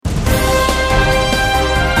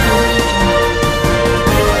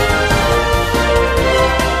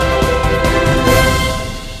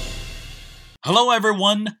Hello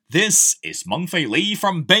everyone, this is Mengfei Li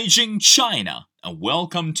from Beijing, China, and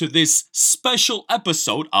welcome to this special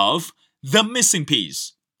episode of The Missing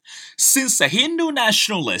Piece. Since the Hindu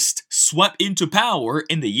nationalists swept into power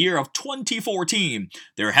in the year of 2014,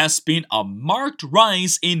 there has been a marked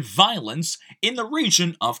rise in violence in the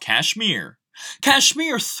region of Kashmir.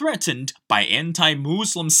 Kashmir threatened by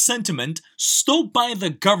anti-Muslim sentiment stoked by the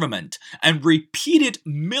government and repeated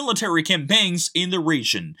military campaigns in the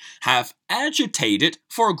region have agitated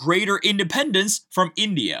for greater independence from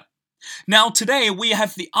India. Now, today we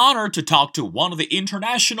have the honor to talk to one of the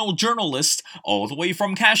international journalists all the way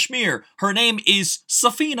from Kashmir. Her name is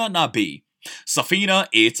Safina Nabi. Safina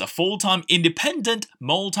is a full-time independent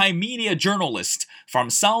multimedia journalist from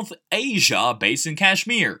South Asia based in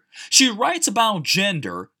Kashmir. She writes about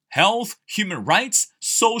gender, health, human rights,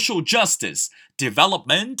 social justice,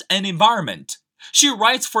 development, and environment. She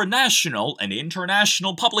writes for national and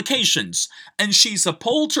international publications, and she's a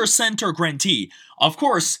Pulitzer Center grantee. Of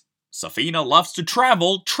course, Safina loves to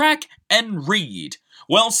travel, trek, and read.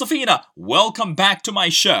 Well, Safina, welcome back to my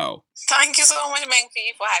show. Thank you so much,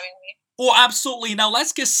 Mengfi, for having me. Well, absolutely. Now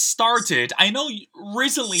let's get started. I know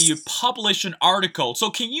recently you published an article,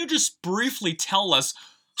 so can you just briefly tell us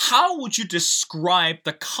how would you describe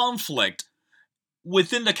the conflict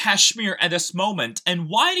within the Kashmir at this moment, and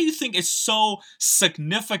why do you think it's so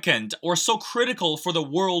significant or so critical for the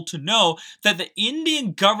world to know that the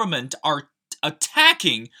Indian government are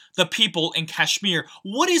attacking the people in Kashmir?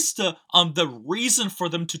 What is the reason for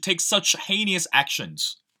them to take such heinous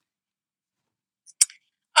actions?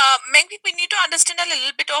 Maybe we need to understand a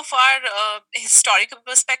little bit of our historical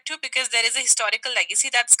perspective because there is a historical legacy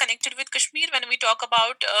that's connected with Kashmir when we talk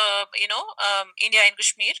about, India and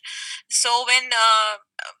Kashmir. So when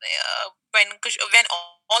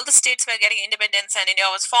all the states were getting independence and India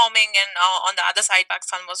was forming, and on the other side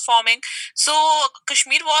Pakistan was forming, so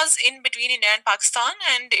Kashmir was in between India and Pakistan,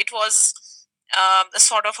 and it was a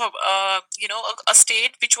sort of a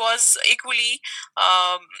state which was equally.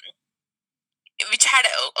 Which had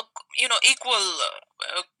equal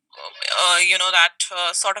that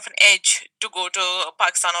sort of an edge to go to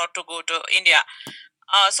Pakistan or to go to India.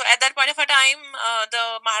 So at that point of a time,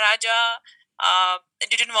 the Maharaja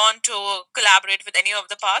didn't want to collaborate with any of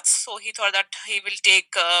the parts, so he thought that he will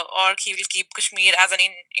take or he will keep Kashmir as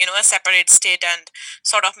a separate state and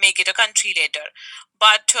sort of make it a country later.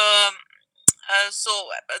 But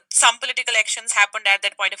some political actions happened at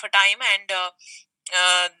that point of a time, and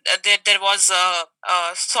there was a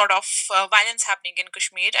sort of violence happening in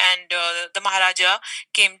Kashmir, and the Maharaja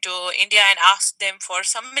came to India and asked them for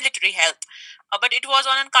some military help. But it was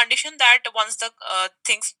on a condition that once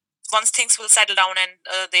things will settle down and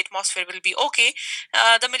the atmosphere will be okay,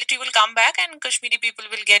 the military will come back and Kashmiri people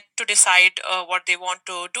will get to decide what they want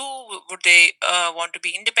to do. Would they want to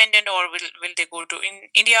be independent, or will they go to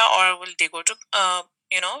India, or will they go to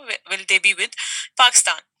will they be with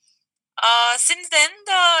Pakistan? Since then,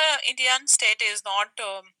 the Indian state is not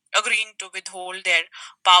agreeing to withhold their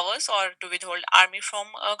powers or to withhold army from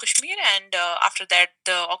Kashmir, and after that,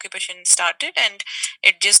 the occupation started, and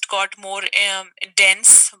it just got more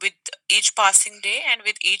dense with each passing day and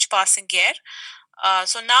with each passing year.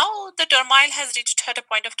 So now the turmoil has reached at a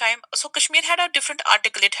point of time. So Kashmir had a different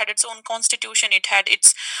article. It had its own constitution. It had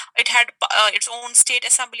its own state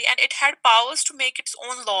assembly, and it had powers to make its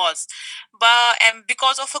own laws. But and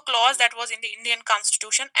because of a clause that was in the Indian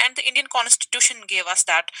constitution, and the Indian constitution gave us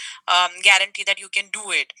that guarantee that you can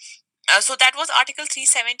do it. So that was Article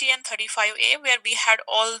 370 and 35A, where we had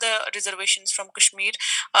all the reservations from Kashmir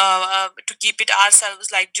to keep it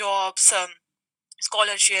ourselves, like jobs,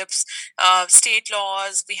 scholarships, state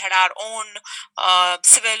laws. We had our own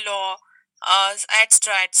civil law,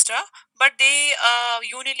 etc., etc. But they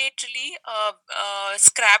unilaterally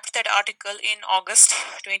scrapped that article in August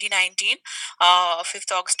 2019,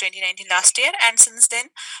 5th August 2019, last year, and since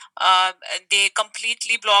then uh, they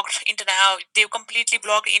completely blocked internet. They completely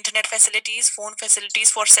blocked internet facilities, phone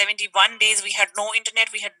facilities for 71 days. We had no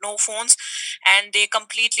internet, we had no phones, and they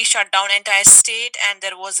completely shut down entire state. And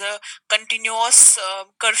there was a continuous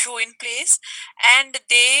curfew in place, and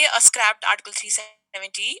they scrapped Article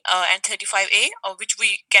 370 and 35A, which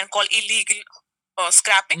we can call illegal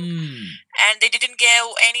scrapping, Mm. and they didn't give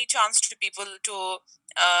any chance to people to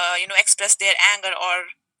express their anger or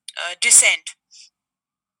dissent.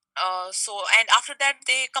 And after that,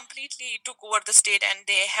 they completely took over the state, and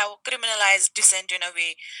they have criminalized dissent in a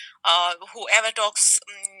way. Whoever talks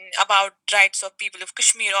about rights of people of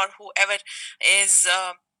Kashmir, or whoever is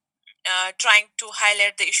trying to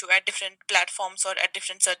highlight the issue at different platforms or at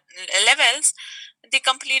different levels, they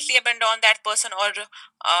completely abandon that person or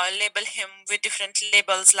label him with different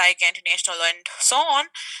labels like anti-national and so on.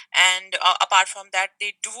 And apart from that,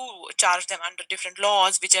 they do charge them under different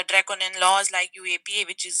laws, which are draconian laws like UAPA,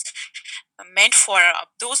 which is meant for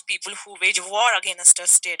those people who wage war against a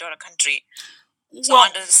state or a country. So Well,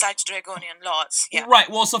 under such draconian laws, yeah. right.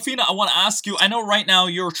 Well, Safina, I want to ask you. I know right now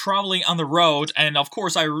you're traveling on the road, and of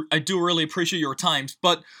course, I do really appreciate your time.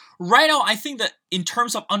 But right now, I think that in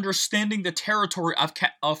terms of understanding the territory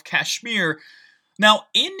of Kashmir, now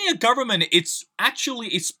Indian government, it's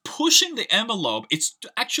pushing the envelope. It's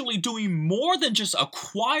actually doing more than just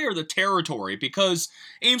acquire the territory, because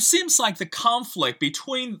it seems like the conflict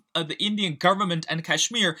between the Indian government and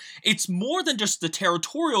Kashmir, it's more than just the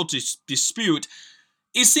territorial dispute.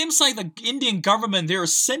 It seems like the Indian government, they're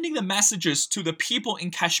sending the messages to the people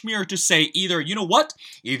in Kashmir to say either, you know what,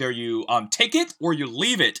 either you take it or you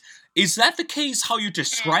leave it. Is that the case how you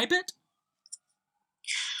describe it?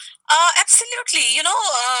 Absolutely.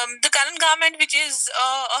 The current government, which is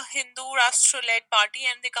a Hindu Rashtra-led party,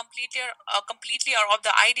 and they completely are of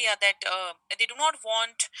the idea that they do not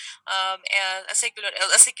want a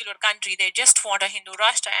secular country. They just want a Hindu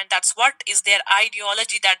Rashtra, and that's what is their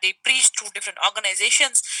ideology that they preach through different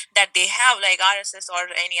organizations that they have, like RSS or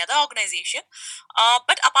any other organization.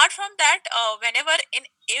 But apart from that, whenever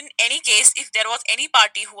in any case, if there was any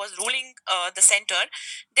party who was ruling the center,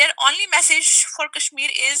 their only message for Kashmir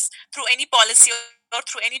is through any policy or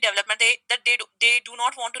through any development, they do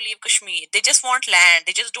not want to leave Kashmir. They just want land.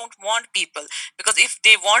 They just don't want people, because if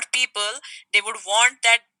they want people, they would want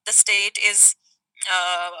that the state is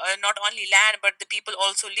not only land, but the people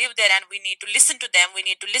also live there, and we need to listen to them. We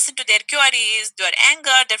need to listen to their queries, their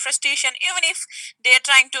anger, their frustration, even if they are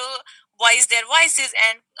trying to voice their voices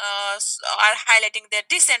and are highlighting their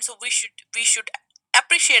dissent. So we should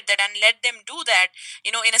appreciate that and let them do that,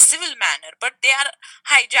 in a civil manner. But they are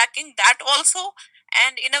hijacking that also,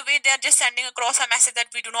 and in a way they are just sending across a message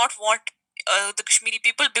that we do not want the Kashmiri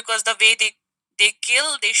people, because the way they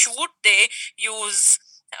kill, they shoot, they use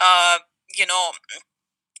uh, you know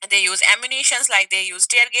they use ammunitions, like they use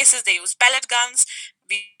tear gases, they use pellet guns,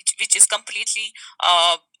 which is completely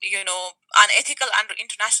unethical under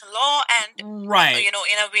international law, and Right. in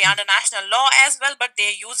a way under national law as well. But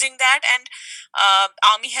they're using that, and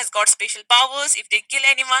army has got special powers. If they kill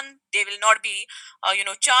anyone, they will not be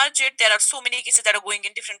charged. There are so many cases that are going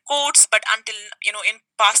in different courts, but until in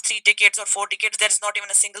past 3 decades or 4 decades, there is not even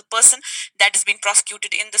a single person that has been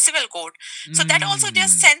prosecuted in the civil court. So that also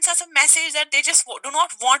just Mm. sends us a message that they just do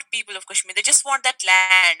not want people of Kashmir. They just want that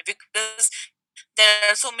land, because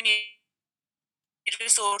there are so many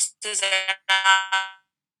resources, and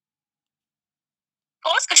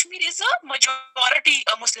because Kashmir is a majority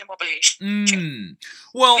Muslim population, Mm.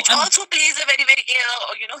 Well, which also plays a very very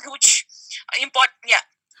huge important, yeah.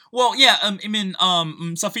 Well, yeah, I mean,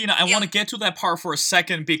 Safina, I want Yeah. to get to that part for a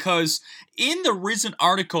second, because in the recent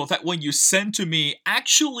article that when you sent to me,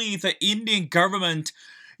 actually the Indian government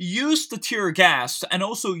used the tear gas and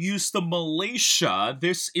also used the militia,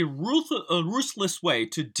 this ruthless way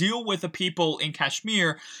to deal with the people in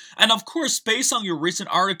Kashmir. And of course, based on your recent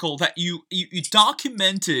article that you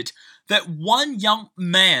documented that one young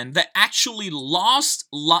man that actually lost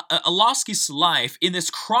his life in this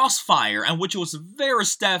crossfire, and which was very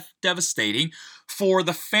devastating for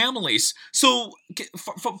the families. So,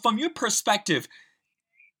 from your perspective,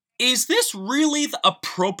 is this really the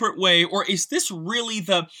appropriate way, or is this really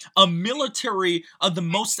the military the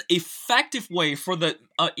most effective way for the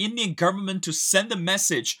Indian government to send a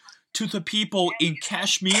message to the people in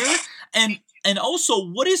Kashmir? And also,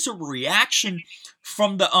 what is the reaction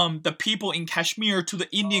from the people in Kashmir to the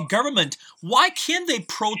Indian government? Why can't they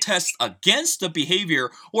protest against the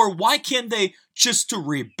behavior, or why can't they just to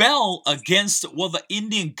rebel against what the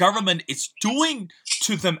Indian government is doing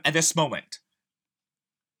to them at this moment?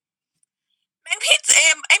 Maybe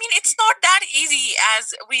it's not that easy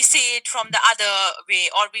as we see it from the other way,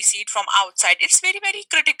 or we see it from outside. It's very, very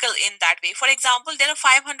critical in that way. For example, there are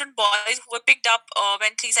 500 boys who were picked up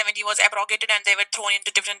when 370 was abrogated, and they were thrown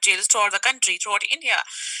into different jails throughout the country, throughout India.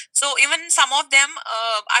 So even some of them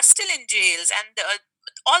are still in jails, and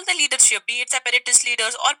all the leadership, be it separatist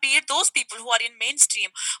leaders or be it those people who are in mainstream,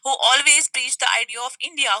 who always preach the idea of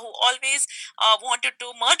India, who always wanted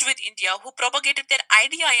to merge with India, who propagated their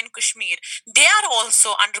idea in Kashmir, they are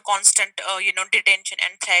also under constant detention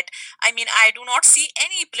and threat. I mean, I do not see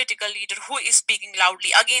any political leader who is speaking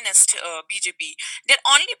loudly against BJP. Their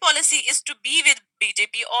only policy is to be with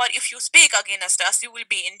BJP, or if you speak against us, you will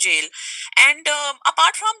be in jail. And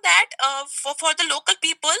apart from that, for the local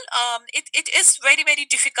people, it is very, very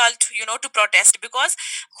difficult, to protest, because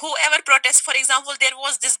whoever protests, for example, there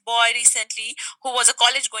was this boy recently who was a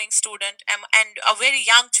college going student, and a very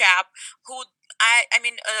young chap who,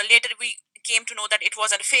 later we came to know that it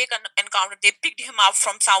was a fake encounter. They picked him up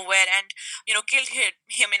from somewhere and killed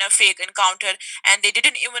him in a fake encounter, and they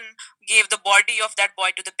didn't even give the body of that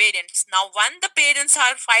boy to the parents. Now, when the parents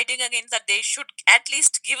are fighting against that, they should at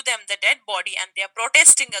least give them the dead body, and they are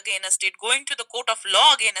protesting against it, going to the court of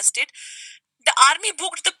law against it. The army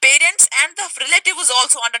booked the parents and the relatives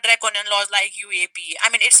also under draconian laws like UAP. I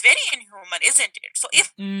mean, it's very inhuman, isn't it? So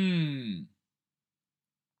if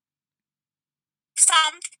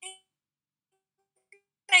something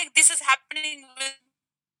like this is happening with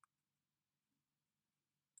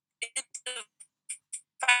the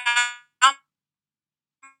family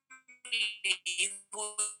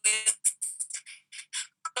who is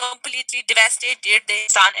completely devastated, their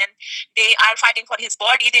son, and they are fighting for his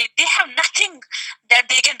body, they have nothing that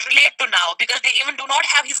they can relate to now, because they even do not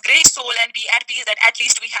have his great soul and be at peace that at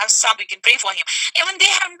least we have some, we can pray for him. Even they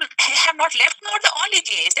have not left, nor the only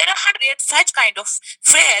case. There are hundreds such kind of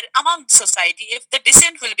fear among society. If the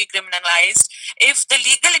dissent will be criminalized, if the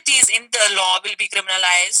legalities in the law will be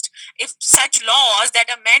criminalized, if such laws that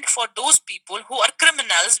are meant for those people who are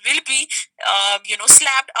criminals will be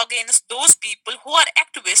slapped against those people who are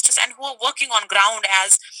activists and who are working on ground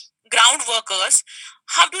as ground workers,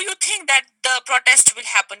 how do you think that the protest will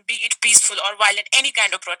happen, be it peaceful or violent? Any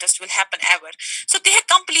kind of protest will happen ever. So they have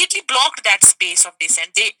completely blocked that space of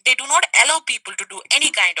dissent. They do not allow people to do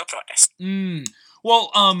any kind of protest.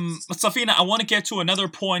 Well, Safina, I want to get to another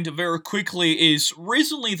point very quickly. Is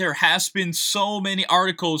recently there has been so many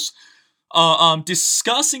articles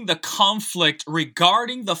discussing the conflict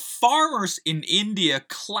regarding the farmers in India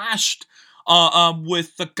clashed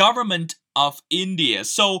with the government of India.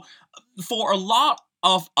 So, for a lot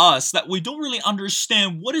of us that we don't really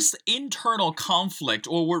understand what is the internal conflict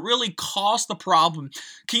or what really caused the problem,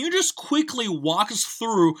 can you just quickly walk us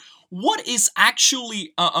through what was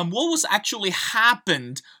actually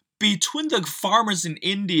happened between the farmers in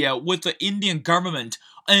India with the Indian government,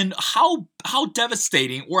 and how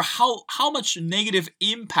devastating or how much negative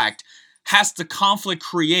impact has the conflict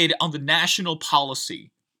created on the national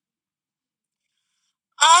policy?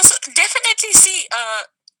 So definitely, see,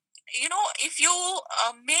 if you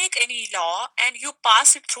make any law and you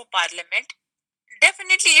pass it through parliament,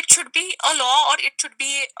 definitely it should be a law, or it should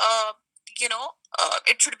be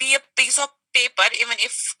it should be a piece of paper, even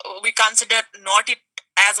if we consider not it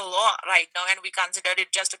as a law right now and we consider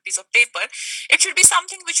it just a piece of paper. It should be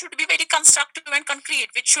something which should be very constructive and concrete,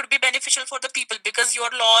 which should be beneficial for the people, because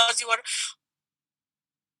your laws, your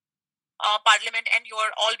parliament, and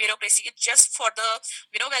your all bureaucracy, it's just for the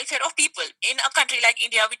welfare of people in a country like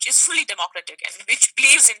India, which is fully democratic and which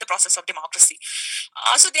believes in the process of democracy.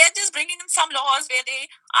 So they're just bringing in some laws where they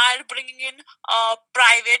are bringing in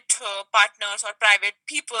private partners or private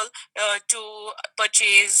people to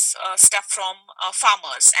purchase stuff from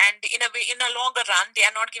farmers, and in a way, in a longer run, they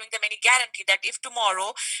are not giving them any guarantee that if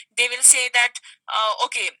tomorrow they will say that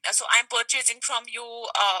okay, so I'm purchasing from you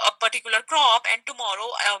a particular crop, and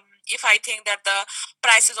tomorrow if I think that the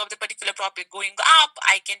prices of the particular crop is going up,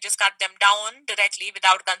 I can just cut them down directly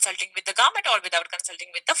without consulting with the government or without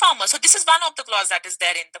consulting with the farmer. So this is one of the clause that is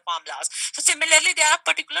there in the farm laws. So similarly, there are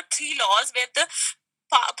particular three laws where the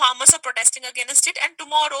farmers are protesting against it, and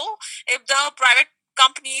tomorrow, if the private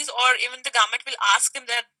companies or even the government will ask them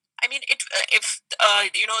that, I mean, if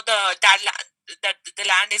that the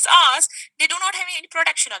land is ours, they do not have any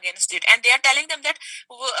protection against it, and they are telling them that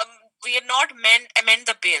we are not amend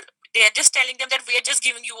the bill. They are just telling them that we are just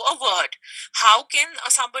giving you a word. How can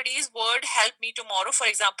somebody's word help me tomorrow? For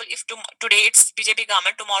example, if today it's BJP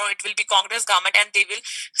government, tomorrow it will be Congress government, and they will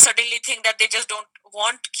suddenly think that they just don't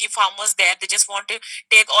want to keep farmers there. They just want to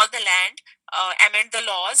take all the land, amend the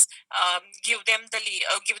laws, give them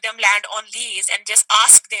land on lease, and just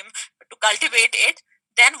ask them to cultivate it.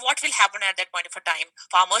 Then what will happen at that point of a time?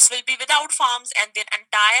 Farmers will be without farms, and their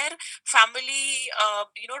entire family,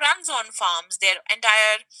 runs on farms. Their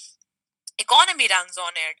entire economy runs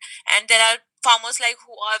on it. And there are farmers like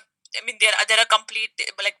who are, I mean, there are complete,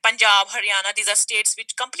 like Punjab, Haryana. These are states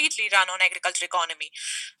which completely run on agriculture economy.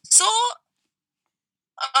 So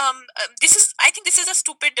this is, I think this is a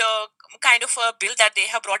stupid kind of a bill that they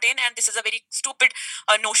have brought in, and this is a very stupid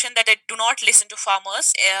notion that they do not listen to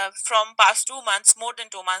farmers. From past 2 months, more than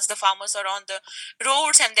 2 months, the farmers are on the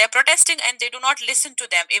roads and they're protesting, and they do not listen to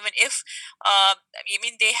them, even if I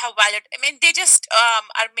mean they have valid. I mean they just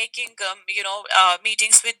are making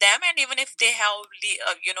meetings with them, and even if they have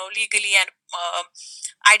legally and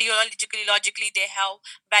ideologically, logically, they have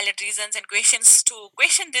valid reasons and questions to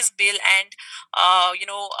question this bill, and uh, you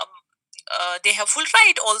know um, they have full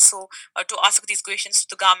right also to ask these questions to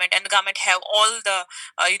the government, and the government have all the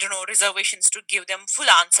reservations to give them full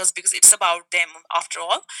answers, because it's about them after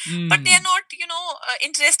all. But they are Mm. not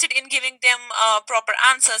interested in giving them proper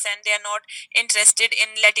answers, and they are not interested in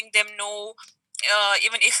letting them know,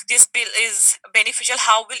 even if this bill is beneficial,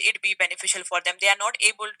 how will it be beneficial for them. They are not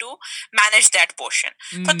able to manage that portion.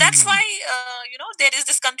 So that's why Mm. there is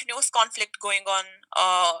this continuous conflict going on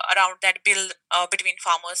around that bill between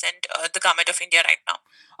farmers and the government of India right now.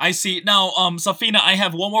 I see. Now, Safina, I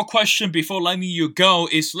have one more question before letting you go.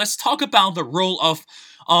 Is let's talk about the role of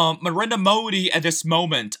Narendra Modi at this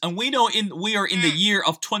moment. And we are in the Hmm. year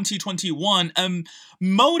of 2021.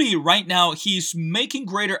 Modi right now he's making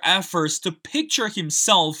greater efforts to picture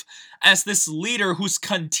himself as this leader who's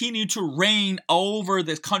continued to reign over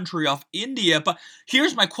the country of India. But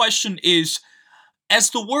here's my question: is as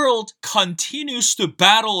the world continues to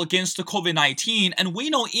battle against the COVID-19, and we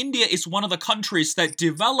know India is one of the countries that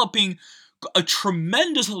developing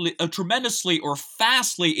tremendously or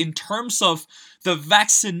fastly in terms of the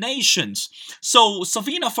vaccinations. So,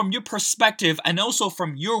 Savina, from your perspective and also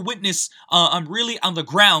from your witness, I'm really on the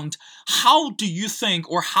ground. How do you think,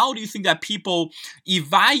 or how do you think that people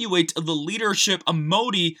evaluate the leadership of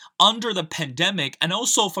Modi under the pandemic? And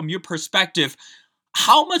also, from your perspective,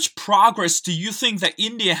 how much progress do you think that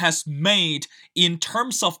India has made in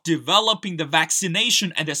terms of developing the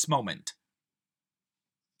vaccination at this moment?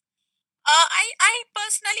 I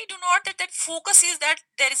personally do not that focus is that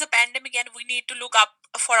there is a pandemic and we need to look up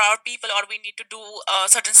for our people, or we need to do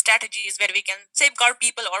certain strategies where we can safeguard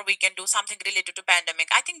people, or we can do something related to pandemic.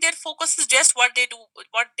 I think their focus is just what they do,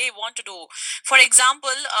 what they want to do. For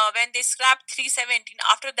example, when they scrapped 317,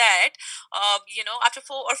 after that, after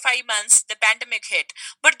 4 or 5 months, the pandemic hit.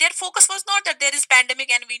 But their focus was not that there is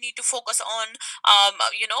pandemic and we need to focus on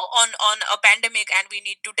on a pandemic, and we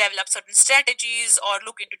need to develop certain strategies or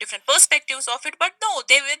look into different perspectives of it. But no,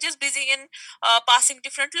 they were just busy in passing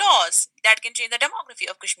different laws that can change the demography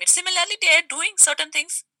of Kashmir. Similarly, they are doing certain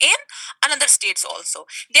things in another states also.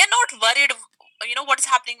 They are not worried what's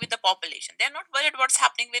happening with the population. They are not worried what's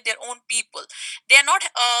happening with their own people. They are not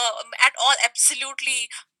at all absolutely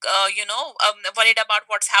worried about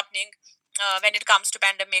what's happening when it comes to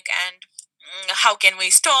pandemic, and how can we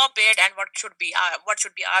stop it, and what should be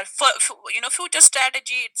our future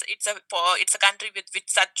strategy. It's a country with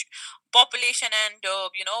such population, and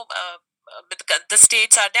the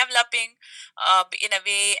states are developing in a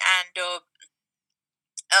way, and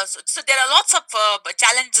so there are lots of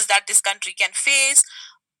challenges that this country can face,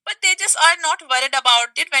 but they just are not worried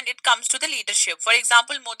about it when it comes to the leadership. For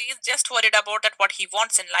example, Modi is just worried about that what he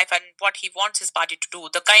wants in life and what he wants his party to do.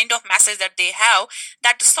 The kind of message that they have,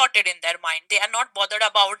 that is sorted in their mind. They are not bothered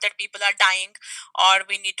about that people are dying, or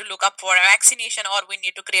we need to look up for a vaccination, or we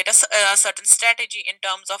need to create a certain strategy in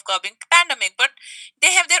terms of curbing pandemic. But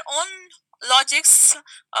they have their own logics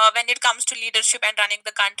when it comes to leadership and running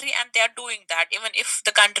the country, and they are doing that even if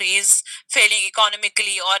the country is failing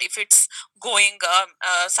economically, or if it's going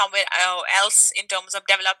somewhere else in terms of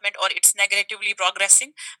development, or it's negatively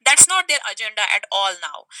progressing. That's not their agenda at all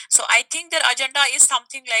now. So I think their agenda is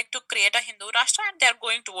something like to create a Hindu Rashtra, and they're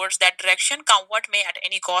going towards that direction, come what may, at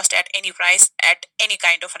any cost, at any price, at any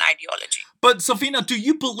kind of an ideology. But Safina, do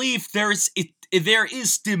you believe there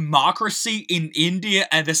is democracy in India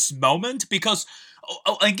at this moment? Because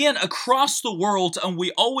again, across the world, and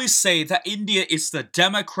we always say that India is the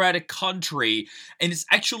democratic country, and it's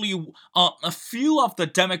actually a few of the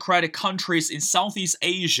democratic countries in Southeast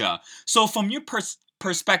Asia. So, from your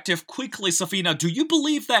perspective, quickly, Safina, do you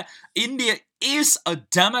believe that India is a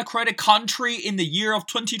democratic country in the year of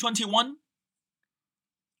 2021?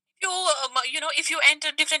 If you enter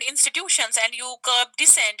different institutions and you curb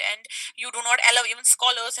dissent, and you do not allow even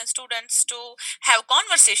scholars and students to have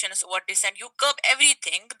conversations about dissent, you curb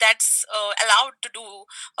everything that's allowed to do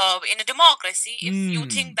in a democracy. If you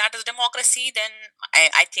think Hmm. that is democracy, then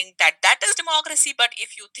I think that is democracy. But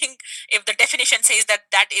if you think, if the definition says that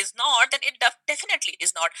that is not, then it definitely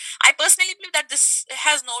is not. I personally believe that this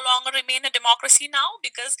has no longer remained a democracy now,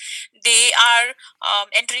 because they are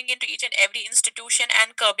entering into each and every institution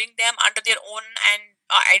and curbing them under their own and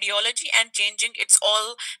ideology and changing its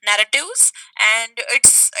all narratives, and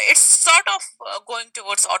it's sort of going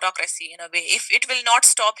towards autocracy in a way. If it will not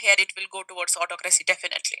stop here, it will go towards autocracy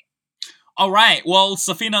definitely. Alright, well,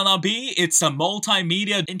 Safina Nabi, it's a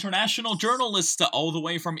multimedia international journalist all the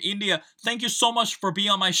way from India. Thank you so much for being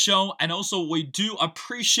on my show, and also we do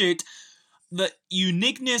appreciate the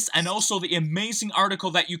uniqueness and also the amazing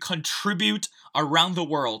article that you contribute around the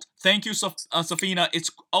world. Thank you, Safina.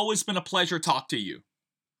 It's always been a pleasure to talk to you.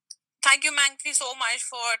 Thank you, Mankri, so much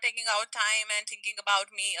for taking out time and thinking about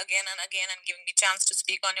me again and again and giving me a chance to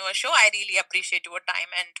speak on your show. I really appreciate your time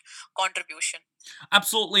and contribution.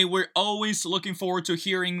 Absolutely, we're always looking forward to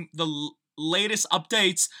hearing the latest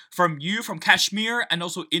updates from you from Kashmir and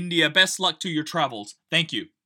also India. Best luck to your travels. Thank you.